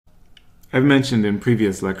I've mentioned in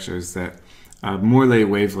previous lectures that Morlet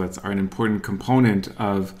wavelets are an important component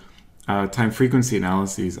of time frequency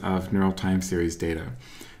analyses of neural time series data.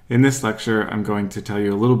 In this lecture, I'm going to tell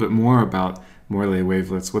you a little bit more about Morlet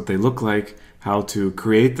wavelets, what they look like, how to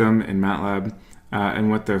create them in MATLAB, and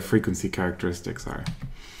what their frequency characteristics are.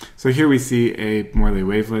 So here we see a Morlet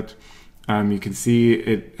wavelet. You can see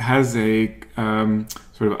it has a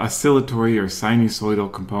sort of oscillatory or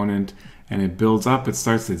sinusoidal component, and it builds up. It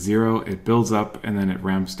starts at 0, it builds up, and then it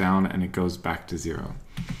ramps down and it goes back to 0.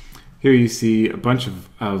 Here you see a bunch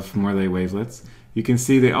of Morlet wavelets. You can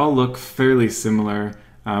see they all look fairly similar,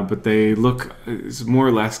 but they look more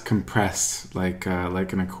or less compressed, like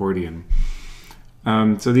an accordion.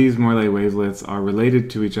 So these Morlet wavelets are related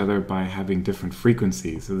to each other by having different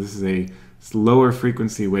frequencies. So this is a lower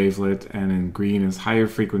frequency wavelet, and in green is higher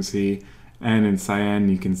frequency, and in cyan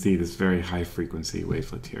you can see this very high frequency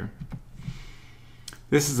wavelet here.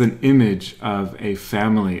 This is an image of a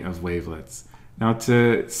family of wavelets. Now,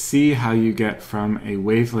 to see how you get from a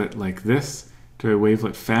wavelet like this to a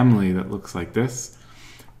wavelet family that looks like this,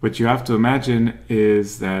 what you have to imagine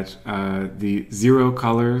is that the zero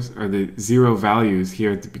colors, or the zero values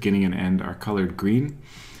here at the beginning and end, are colored green.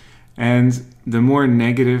 And the more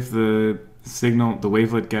negative the signal, the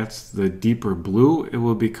wavelet gets, the deeper blue it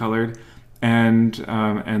will be colored. And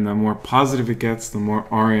the more positive it gets, the more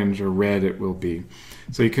orange or red it will be.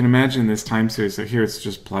 So you can imagine this time series. So here it's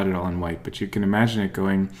just plotted all in white, but you can imagine it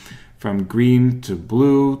going from green to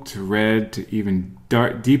blue to red to even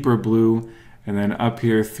deeper blue, and then up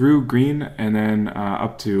here through green, and then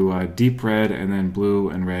up to deep red, and then blue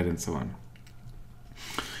and red, and so on.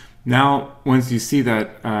 Now, once you see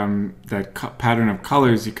that pattern of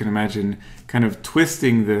colors, you can imagine kind of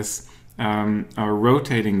twisting this or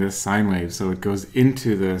rotating this sine wave so it goes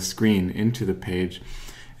into the screen, into the page,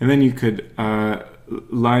 and then you could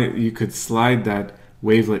slide that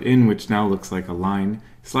wavelet in, which now looks like a line,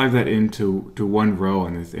 slide that into one row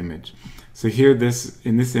in this image. So here,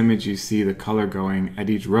 in this image, you see the color going at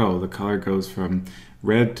each row. The color goes from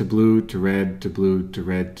red to blue to red to blue to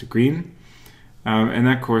red to green, and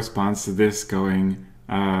that corresponds to this going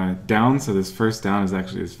down. So this first down is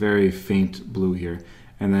actually this very faint blue here.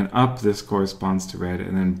 And then up, this corresponds to red,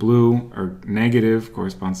 and then blue, or negative,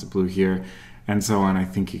 corresponds to blue here, and so on. I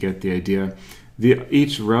think you get the idea.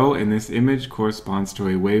 Each row in this image corresponds to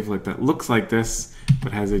a wavelet that looks like this,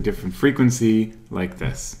 but has a different frequency, like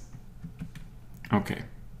this. Okay.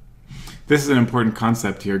 This is an important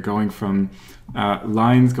concept here, going from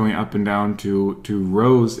lines going up and down to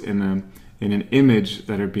rows in an image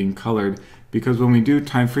that are being colored. Because when we do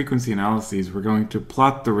time frequency analyses, we're going to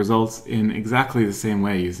plot the results in exactly the same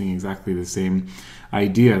way, using exactly the same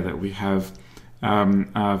idea that we have,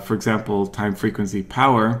 for example, time frequency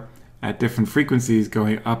power at different frequencies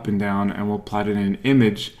going up and down, and we'll plot it in an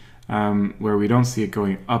image where we don't see it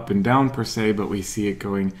going up and down per se, but we see it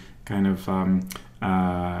going kind of,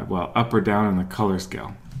 well, up or down on the color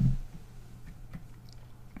scale.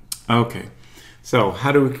 Okay, so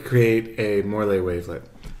how do we create a Morlet wavelet?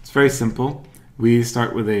 It's very simple. We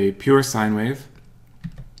start with a pure sine wave.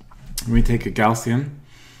 We take a Gaussian,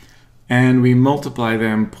 and we multiply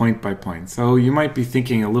them point by point. So you might be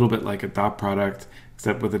thinking a little bit like a dot product,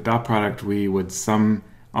 except with a dot product we would sum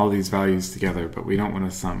all these values together, but we don't want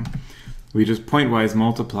to sum. We just pointwise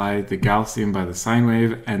multiply the Gaussian by the sine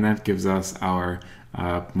wave, and that gives us our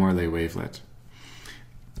Morlet wavelet.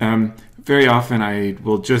 Very often I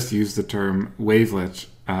will just use the term wavelet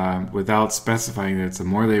without specifying that it's a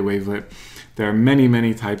Morlet wavelet. There are many,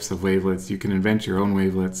 many types of wavelets. You can invent your own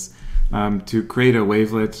wavelets. To create a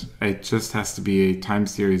wavelet, it just has to be a time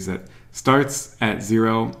series that starts at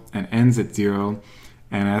 0 and ends at 0,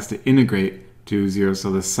 and has to integrate to 0.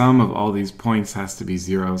 So the sum of all these points has to be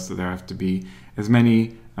 0. So there have to be as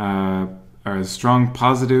many or as strong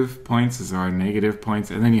positive points as there are negative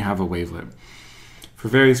points, and then you have a wavelet. For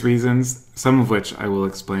various reasons, some of which I will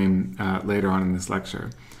explain later on in this lecture.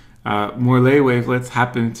 Morlet wavelets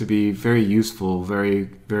happen to be very useful, very,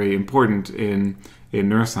 very important in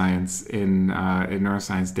neuroscience, in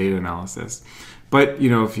neuroscience data analysis. But, you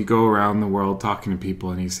know, if you go around the world talking to people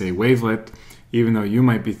and you say wavelet, even though you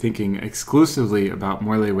might be thinking exclusively about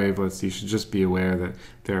Morlet wavelets, you should just be aware that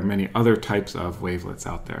there are many other types of wavelets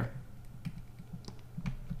out there.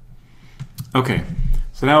 Okay.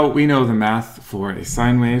 So now we know the math for a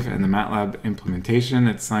sine wave and the MATLAB implementation.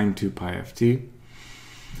 It's sine 2 pi ft.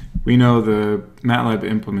 We know the MATLAB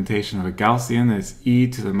implementation of a Gaussian, that's e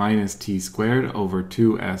to the minus t squared over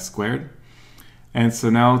 2s squared. And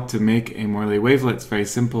so now to make a Morlet wavelet, it's very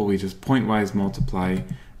simple. We just pointwise multiply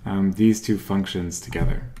these two functions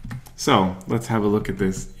together. So let's have a look at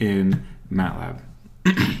this in MATLAB.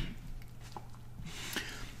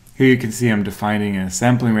 Here you can see I'm defining a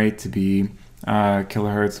sampling rate to be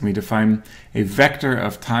kilohertz, and we define a vector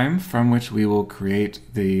of time from which we will create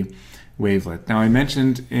the wavelet. Now, I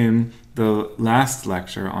mentioned in the last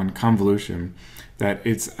lecture on convolution that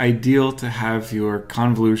it's ideal to have your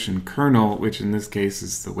convolution kernel, which in this case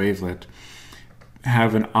is the wavelet,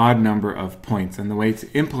 have an odd number of points. And the way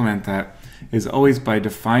to implement that is always by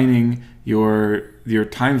defining your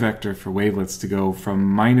time vector for wavelets to go from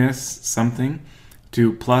minus something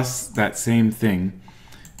to plus that same thing,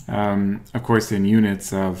 of course in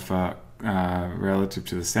units of relative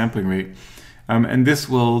to the sampling rate, and this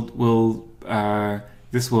will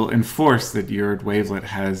enforce that your wavelet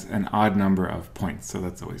has an odd number of points, so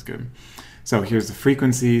that's always good. So here's the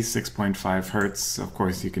frequency, 6.5 hertz. Of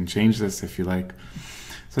course you can change this if you like.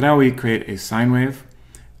 So now we create a sine wave,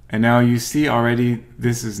 and now you see already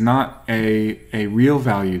this is not a real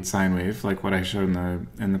valued sine wave like what I showed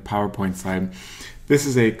in the PowerPoint slide. This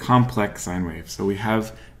is a complex sine wave. So we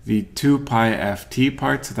have the 2 pi ft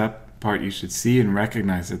part, so that part you should see and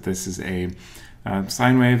recognize that this is a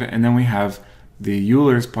sine wave, and then we have the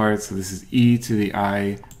Euler's part, so this is e to the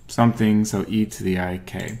I something, so e to the I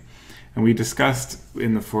k. And we discussed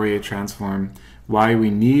in the Fourier transform why we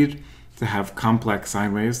need to have complex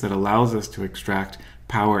sine waves that allows us to extract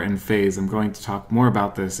power and phase. I'm going to talk more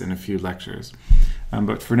about this in a few lectures.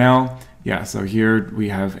 But for now, yeah, so here we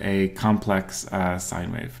have a complex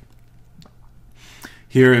sine wave.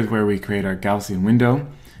 Here is where we create our Gaussian window.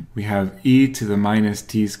 We have e to the minus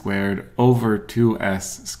t squared over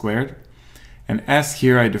 2s squared. And s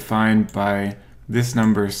here I defined by this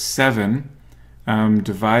number 7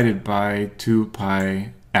 divided by 2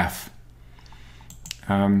 pi f.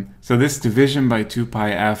 So this division by 2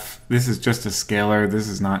 pi f, this is just a scalar. This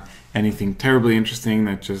is not anything terribly interesting.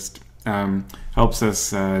 That just helps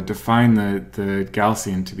us define the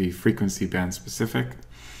Gaussian to be frequency band specific.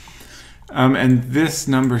 And this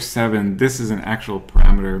number 7, this is an actual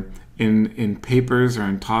parameter. In papers or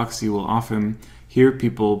in talks, you will often hear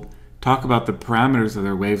people talk about the parameters of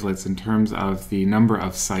their wavelets in terms of the number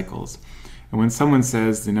of cycles. And when someone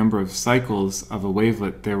says the number of cycles of a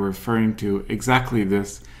wavelet, they're referring to exactly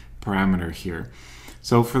this parameter here.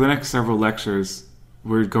 So for the next several lectures,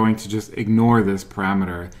 we're going to just ignore this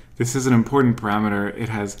parameter. This is an important parameter. It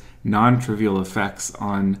has non-trivial effects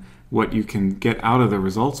on what you can get out of the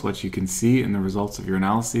results, what you can see in the results of your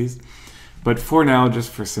analyses. But for now,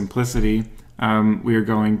 just for simplicity, we are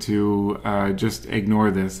going to just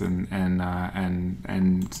ignore this, and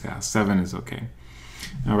 7 is okay.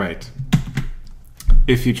 All right.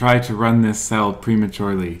 If you try to run this cell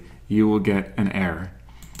prematurely, you will get an error.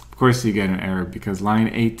 Of course you get an error because line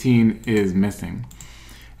 18 is missing.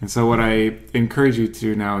 And so what I encourage you to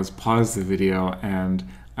do now is pause the video and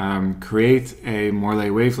create a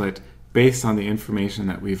Morlet wavelet based on the information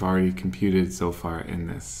that we've already computed so far in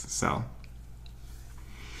this cell.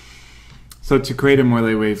 So to create a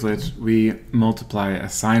Morlet wavelet, we multiply a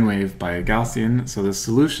sine wave by a Gaussian. So the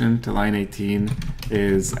solution to line 18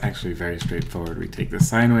 is actually very straightforward. We take the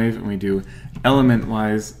sine wave and we do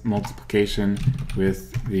element-wise multiplication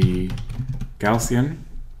with the Gaussian,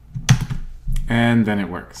 and then it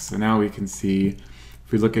works. So now we can see,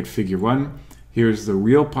 if we look at figure 1, here's the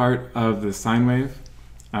real part of the sine wave.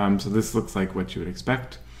 So this looks like what you would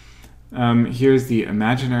expect. Here's the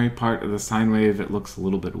imaginary part of the sine wave. It looks a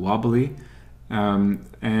little bit wobbly.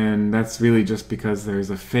 And that's really just because there's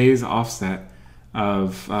a phase offset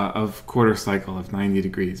of quarter cycle of 90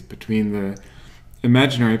 degrees between the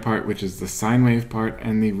imaginary part, which is the sine wave part,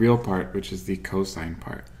 and the real part, which is the cosine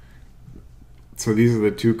part. So these are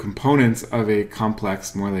the two components of a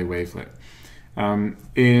complex Morlet wavelet.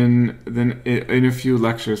 In a few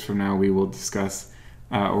lectures from now, we will discuss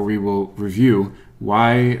or we will review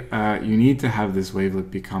why you need to have this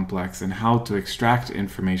wavelet be complex and how to extract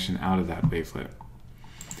information out of that wavelet.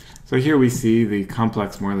 So here we see the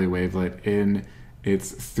complex Morlet wavelet in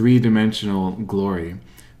its three-dimensional glory.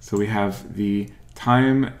 So we have the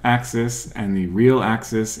time axis and the real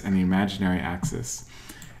axis and the imaginary axis.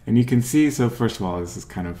 And you can see, so first of all, this is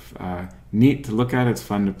kind of neat to look at. It's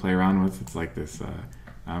fun to play around with. It's like this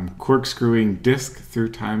corkscrewing disk through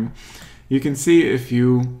time. You can see if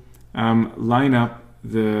you line up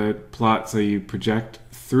the plot so you project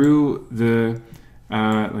through the,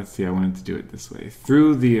 let's see, I wanted to do it this way,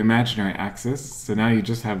 through the imaginary axis. So now you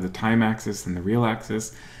just have the time axis and the real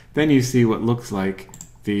axis. Then you see what looks like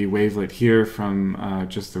the wavelet here from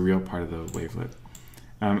just the real part of the wavelet.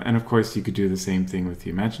 And of course you could do the same thing with the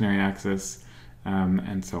imaginary axis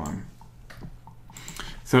and so on.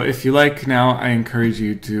 So if you like now, I encourage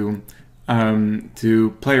you to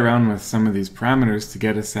play around with some of these parameters to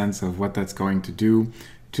get a sense of what that's going to do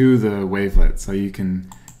to the wavelet. So you can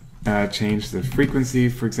change the frequency,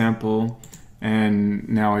 for example, and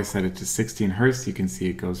now I set it to 16 Hertz. You can see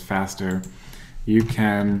it goes faster. You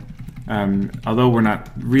can, although we're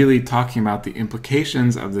not really talking about the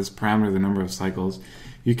implications of this parameter, the number of cycles,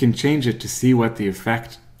 you can change it to see what the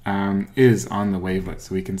effect is on the wavelet.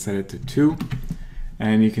 So we can set it to 2,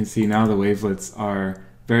 and you can see now the wavelets are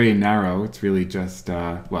very narrow. It's really just,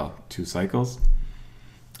 well, 2 cycles.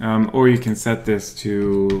 Or you can set this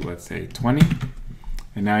to, let's say, 20,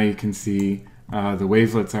 and now you can see the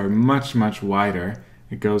wavelets are much, much wider.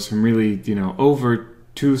 It goes from really, over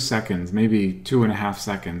 2 seconds, maybe 2.5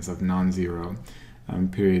 seconds of non-zero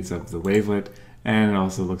periods of the wavelet, and it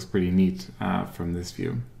also looks pretty neat from this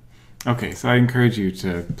view. Okay, so I encourage you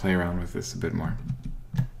to play around with this a bit more.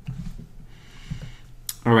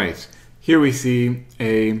 All right, here we see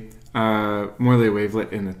a Morlet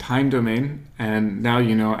wavelet in the time domain, and now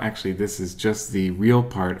you know actually this is just the real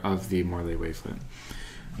part of the Morlet wavelet.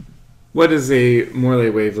 What does a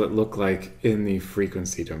Morlet wavelet look like in the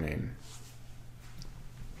frequency domain?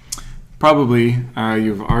 Probably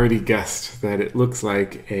you've already guessed that it looks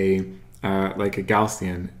like a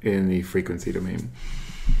Gaussian in the frequency domain.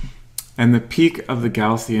 And the peak of the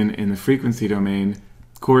Gaussian in the frequency domain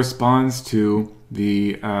corresponds to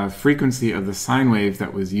the frequency of the sine wave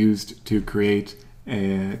that was used to create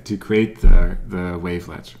the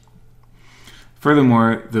wavelet.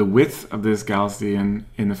 Furthermore, the width of this Gaussian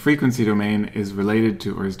in the frequency domain is related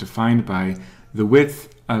to, or is defined by, the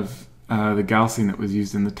width of the Gaussian that was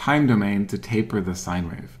used in the time domain to taper the sine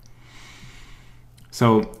wave.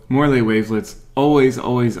 So Morlet wavelets always,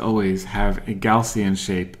 always, always have a Gaussian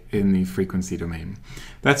shape in the frequency domain.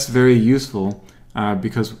 That's very useful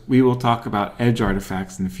because we will talk about edge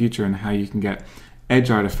artifacts in the future and how you can get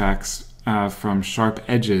edge artifacts from sharp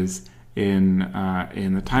edges in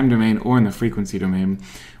the time domain or in the frequency domain.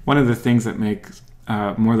 One of the things that makes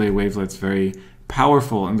Morlet wavelets very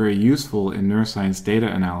powerful and very useful in neuroscience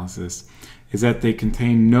data analysis is that they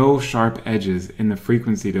contain no sharp edges in the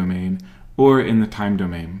frequency domain or in the time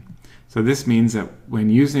domain. So this means that when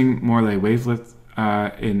using Morlet wavelets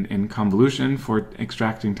in convolution for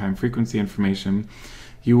extracting time frequency information,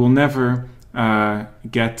 you will never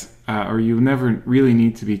or you never really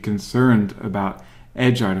need to be concerned about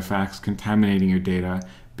edge artifacts contaminating your data,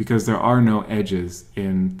 because there are no edges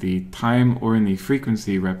in the time or in the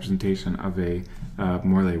frequency representation of a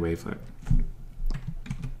Morlet wavelet.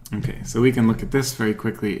 Okay, so we can look at this very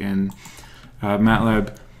quickly in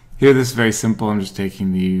MATLAB. Here this is very simple. I'm just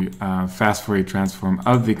taking the fast Fourier transform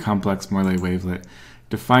of the complex Morlet wavelet,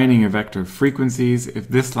 defining a vector of frequencies. If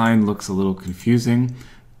this line looks a little confusing,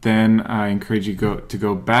 then I encourage you to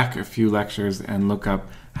go back a few lectures and look up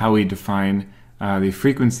how we define the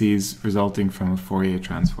frequencies resulting from a Fourier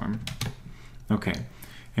transform. Okay,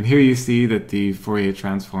 and here you see that the Fourier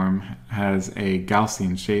transform has a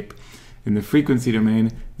Gaussian shape. In the frequency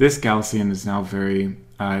domain, this Gaussian is now very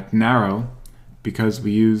narrow because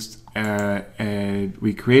we used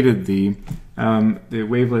we created the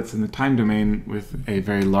wavelets in the time domain with a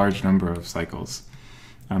very large number of cycles.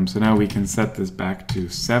 So now we can set this back to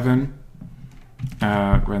 7.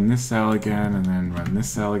 Run this cell again, and then run this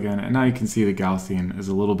cell again, and now you can see the Gaussian is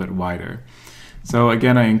a little bit wider. So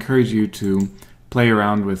again, I encourage you to play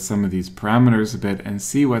around with some of these parameters a bit and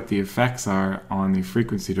see what the effects are on the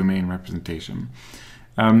frequency domain representation.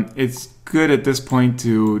 It's good at this point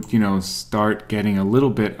to start getting a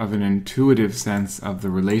little bit of an intuitive sense of the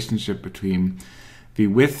relationship between the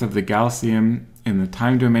width of the Gaussian in the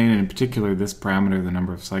time domain, and in particular this parameter, the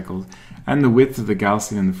number of cycles, and the width of the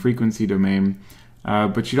Gaussian in the frequency domain.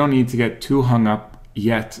 But you don't need to get too hung up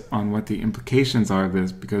yet on what the implications are of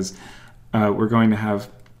this, because we're going to have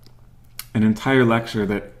an entire lecture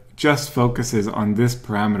that just focuses on this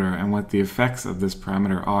parameter and what the effects of this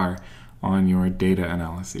parameter are on your data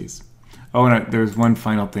analyses. Oh, and there's one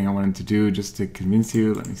final thing I wanted to do just to convince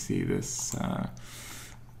you. Let me see this.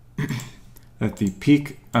 That the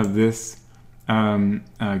peak of this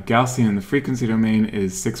Gaussian in the frequency domain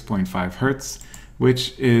is 6.5 Hertz,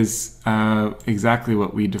 which is exactly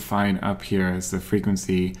what we define up here as the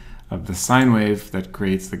frequency of the sine wave that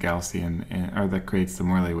creates the Gaussian, or that creates the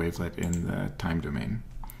Morlet wavelet in the time domain.